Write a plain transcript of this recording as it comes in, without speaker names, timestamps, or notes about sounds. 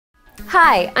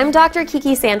Hi, I'm Dr.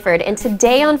 Kiki Sanford, and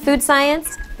today on Food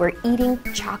Science, we're eating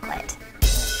chocolate.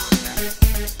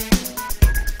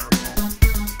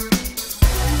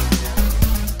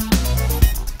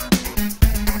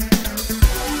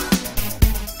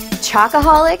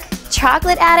 Chocoholic?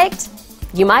 Chocolate addict?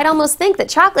 You might almost think that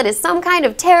chocolate is some kind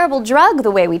of terrible drug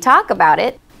the way we talk about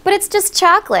it, but it's just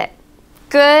chocolate.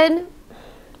 Good,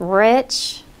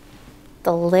 rich,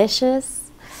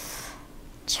 delicious,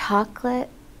 chocolate.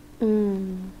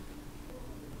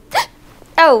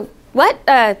 Oh, what?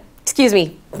 Excuse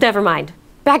me, never mind.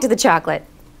 Back to the chocolate.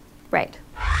 Right.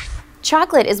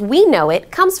 Chocolate, as we know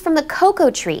it, comes from the cocoa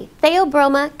tree,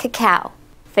 Theobroma cacao.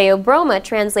 Theobroma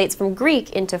translates from Greek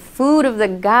into food of the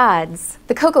gods.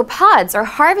 The cocoa pods are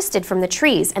harvested from the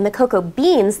trees, and the cocoa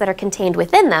beans that are contained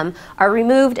within them are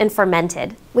removed and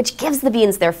fermented, which gives the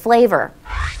beans their flavor.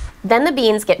 Then the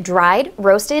beans get dried,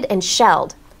 roasted, and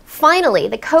shelled. Finally,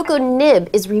 the cocoa nib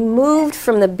is removed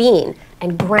from the bean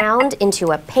and ground into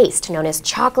a paste known as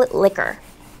chocolate liquor.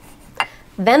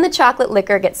 Then the chocolate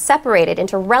liquor gets separated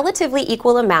into relatively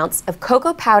equal amounts of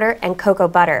cocoa powder and cocoa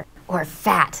butter, or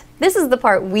fat. This is the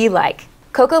part we like.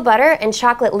 Cocoa butter and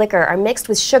chocolate liquor are mixed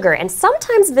with sugar and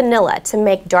sometimes vanilla to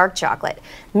make dark chocolate.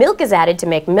 Milk is added to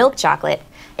make milk chocolate.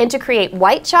 And to create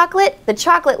white chocolate, the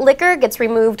chocolate liquor gets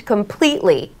removed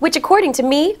completely, which according to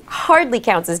me, hardly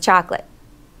counts as chocolate.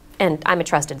 And I'm a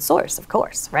trusted source, of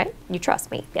course, right? You trust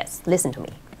me. Yes, listen to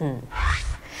me.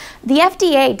 The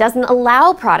FDA doesn't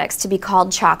allow products to be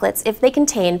called chocolates if they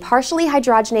contain partially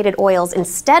hydrogenated oils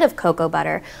instead of cocoa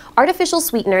butter, artificial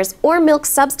sweeteners, or milk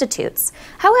substitutes.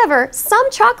 However,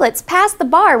 some chocolates pass the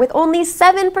bar with only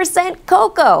 7%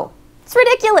 cocoa. It's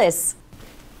ridiculous.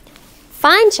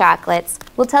 Fine chocolates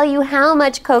will tell you how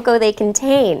much cocoa they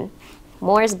contain.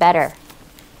 More's better.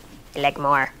 I like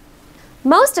more.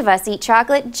 Most of us eat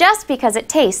chocolate just because it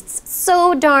tastes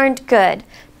so darned good.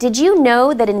 Did you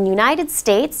know that in the United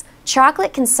States,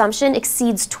 chocolate consumption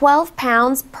exceeds 12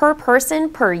 pounds per person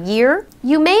per year?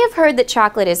 You may have heard that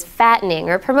chocolate is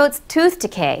fattening or promotes tooth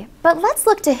decay, but let's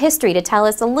look to history to tell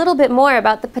us a little bit more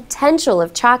about the potential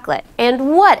of chocolate.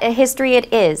 And what a history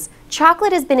it is!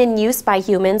 Chocolate has been in use by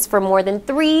humans for more than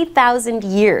 3,000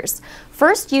 years.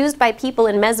 First used by people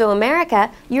in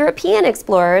Mesoamerica, European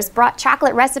explorers brought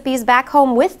chocolate recipes back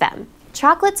home with them.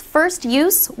 Chocolate's first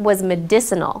use was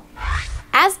medicinal.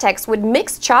 Aztecs would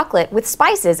mix chocolate with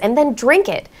spices and then drink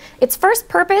it. Its first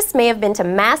purpose may have been to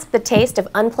mask the taste of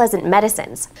unpleasant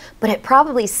medicines, but it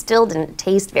probably still didn't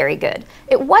taste very good.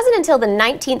 It wasn't until the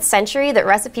 19th century that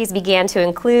recipes began to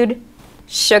include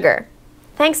sugar,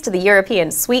 thanks to the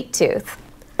European sweet tooth.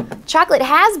 Chocolate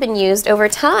has been used over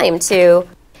time to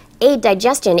aid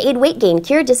digestion, aid weight gain,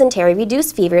 cure dysentery,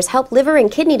 reduce fevers, help liver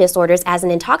and kidney disorders as an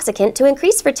intoxicant, to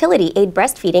increase fertility, aid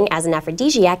breastfeeding as an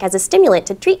aphrodisiac, as a stimulant,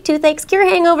 to treat toothaches, cure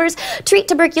hangovers, treat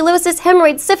tuberculosis,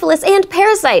 hemorrhoids, syphilis, and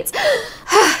parasites,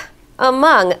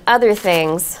 among other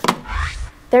things.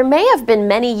 There may have been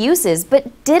many uses,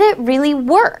 but did it really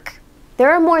work? There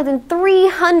are more than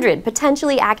 300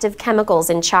 potentially active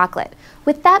chemicals in chocolate.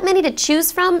 With that many to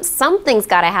choose from, something's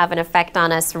gotta have an effect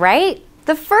on us, right?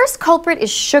 The first culprit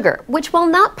is sugar, which, while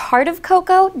not part of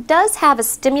cocoa, does have a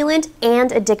stimulant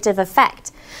and addictive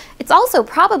effect. It's also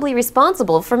probably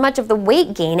responsible for much of the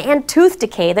weight gain and tooth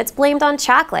decay that's blamed on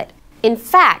chocolate. In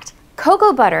fact,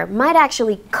 cocoa butter might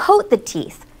actually coat the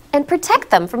teeth and protect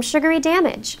them from sugary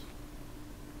damage.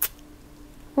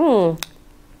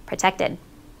 Protected.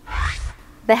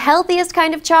 The healthiest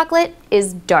kind of chocolate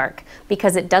is dark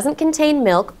because it doesn't contain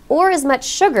milk or as much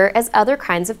sugar as other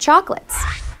kinds of chocolates.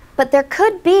 But there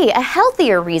could be a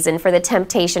healthier reason for the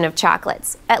temptation of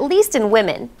chocolates, at least in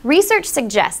women. Research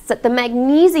suggests that the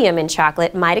magnesium in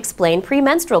chocolate might explain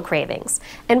premenstrual cravings,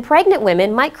 and pregnant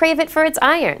women might crave it for its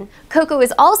iron. Cocoa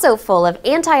is also full of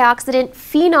antioxidant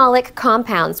phenolic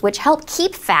compounds which help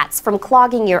keep fats from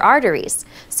clogging your arteries,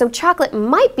 so chocolate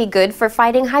might be good for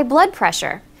fighting high blood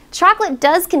pressure. Chocolate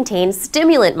does contain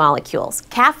stimulant molecules,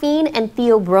 caffeine and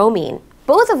theobromine,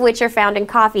 both of which are found in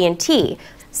coffee and tea.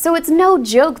 So it's no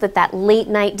joke that that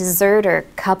late-night dessert or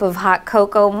cup of hot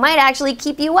cocoa might actually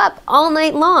keep you up all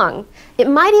night long. It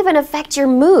might even affect your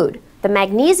mood. The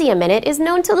magnesium in it is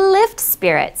known to lift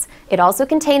spirits. It also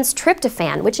contains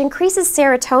tryptophan, which increases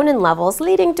serotonin levels,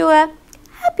 leading to a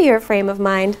happier frame of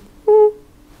mind.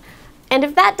 And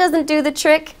if that doesn't do the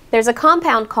trick, there's a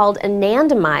compound called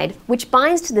anandamide, which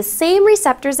binds to the same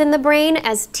receptors in the brain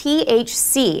as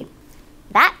THC.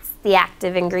 That's the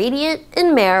active ingredient in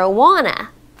marijuana.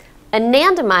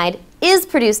 Anandamide is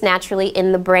produced naturally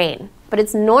in the brain, but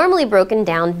it's normally broken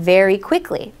down very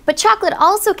quickly. But chocolate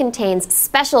also contains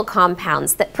special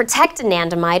compounds that protect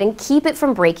anandamide and keep it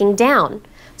from breaking down.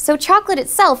 So chocolate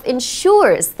itself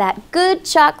ensures that good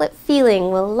chocolate feeling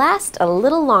will last a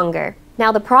little longer.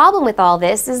 Now the problem with all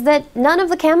this is that none of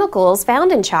the chemicals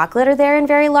found in chocolate are there in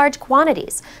very large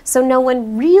quantities, so no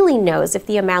one really knows if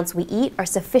the amounts we eat are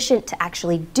sufficient to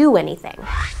actually do anything.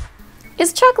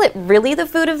 Is chocolate really the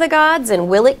food of the gods, and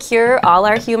will it cure all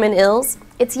our human ills?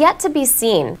 It's yet to be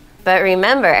seen, but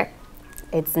remember,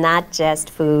 it's not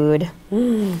just food.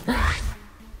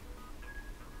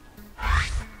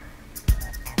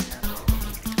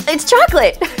 It's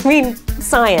chocolate! I mean,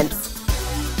 science.